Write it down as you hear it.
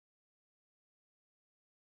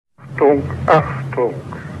Achtung, Achtung!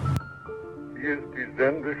 Hier ist die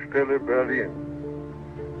Sendestelle Berlin.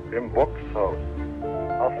 Im Boxhaus.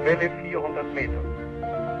 Auf Welle 400 Meter.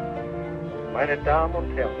 Meine Damen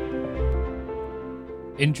und Herren.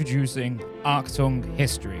 Introducing Achtung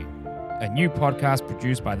History, a new podcast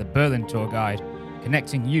produced by the Berlin Tour Guide,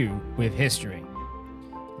 connecting you with history.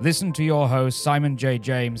 Listen to your host Simon J.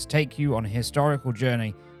 James take you on a historical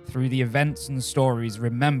journey through the events and stories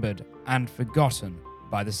remembered and forgotten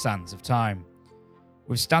by the sands of time.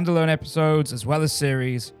 With standalone episodes as well as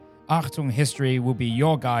series, Achtung History will be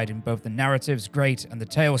your guide in both the narratives great and the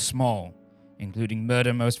tales small, including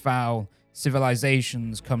Murder Most Foul,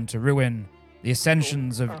 Civilizations Come to Ruin, the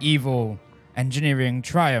ascensions of evil, engineering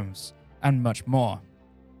triumphs, and much more.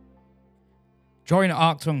 Join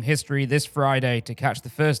Achtung History this Friday to catch the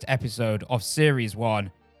first episode of Series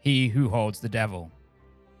 1, He Who Holds the Devil.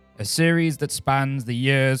 A series that spans the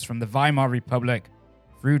years from the Weimar Republic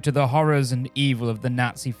through to the horrors and evil of the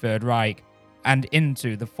Nazi Third Reich and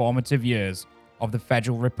into the formative years of the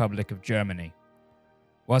Federal Republic of Germany,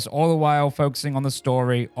 whilst all the while focusing on the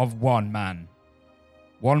story of one man.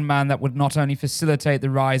 One man that would not only facilitate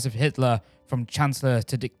the rise of Hitler from chancellor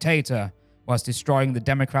to dictator, whilst destroying the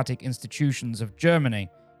democratic institutions of Germany,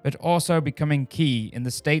 but also becoming key in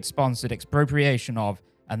the state-sponsored expropriation of,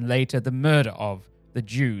 and later the murder of, the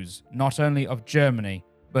Jews, not only of Germany,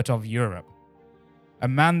 but of Europe. A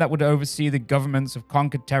man that would oversee the governments of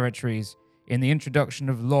conquered territories in the introduction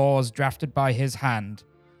of laws drafted by his hand,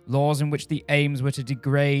 laws in which the aims were to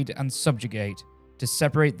degrade and subjugate, to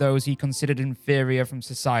separate those he considered inferior from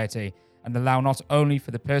society, and allow not only for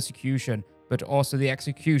the persecution, but also the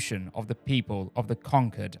execution of the people of the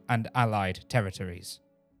conquered and allied territories.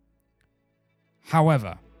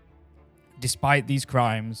 However, despite these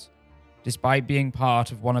crimes, despite being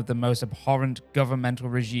part of one of the most abhorrent governmental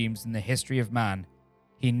regimes in the history of man,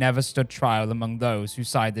 he never stood trial among those who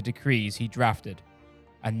signed the decrees he drafted,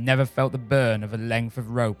 and never felt the burn of a length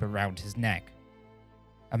of rope around his neck.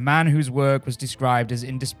 A man whose work was described as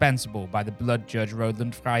indispensable by the blood judge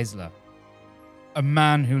Roland Freisler. A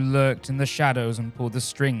man who lurked in the shadows and pulled the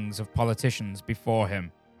strings of politicians before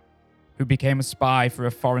him, who became a spy for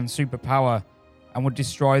a foreign superpower and would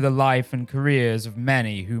destroy the life and careers of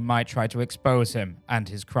many who might try to expose him and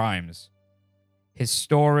his crimes. His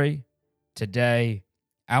story, today,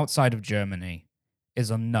 outside of Germany, is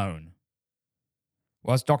unknown.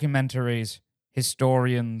 Whilst documentaries,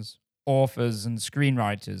 historians, authors, and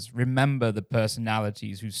screenwriters remember the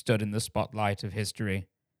personalities who stood in the spotlight of history,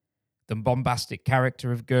 the bombastic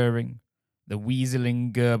character of Goering, the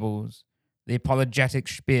weaseling Goebbels, the apologetic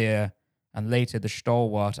Speer, and later the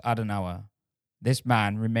stalwart Adenauer, this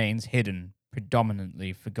man remains hidden,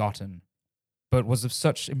 predominantly forgotten, but was of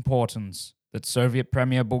such importance that Soviet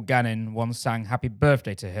Premier Bulganin once sang happy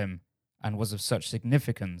birthday to him, and was of such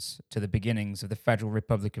significance to the beginnings of the Federal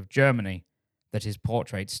Republic of Germany that his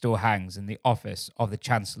portrait still hangs in the office of the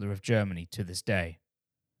Chancellor of Germany to this day.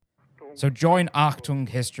 So join Achtung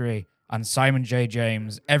History and Simon J.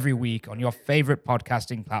 James every week on your favorite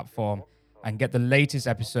podcasting platform and get the latest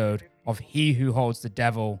episode of He Who Holds the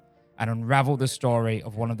Devil and unravel the story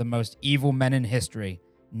of one of the most evil men in history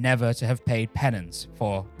never to have paid penance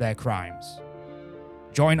for their crimes.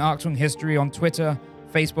 Join Achtung History on Twitter,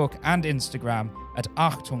 Facebook and Instagram at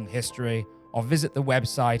Achtung History, or visit the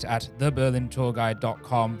website at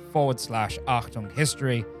theberlintourguide.com/Achtung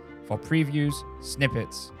History for previews,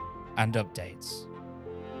 snippets and updates.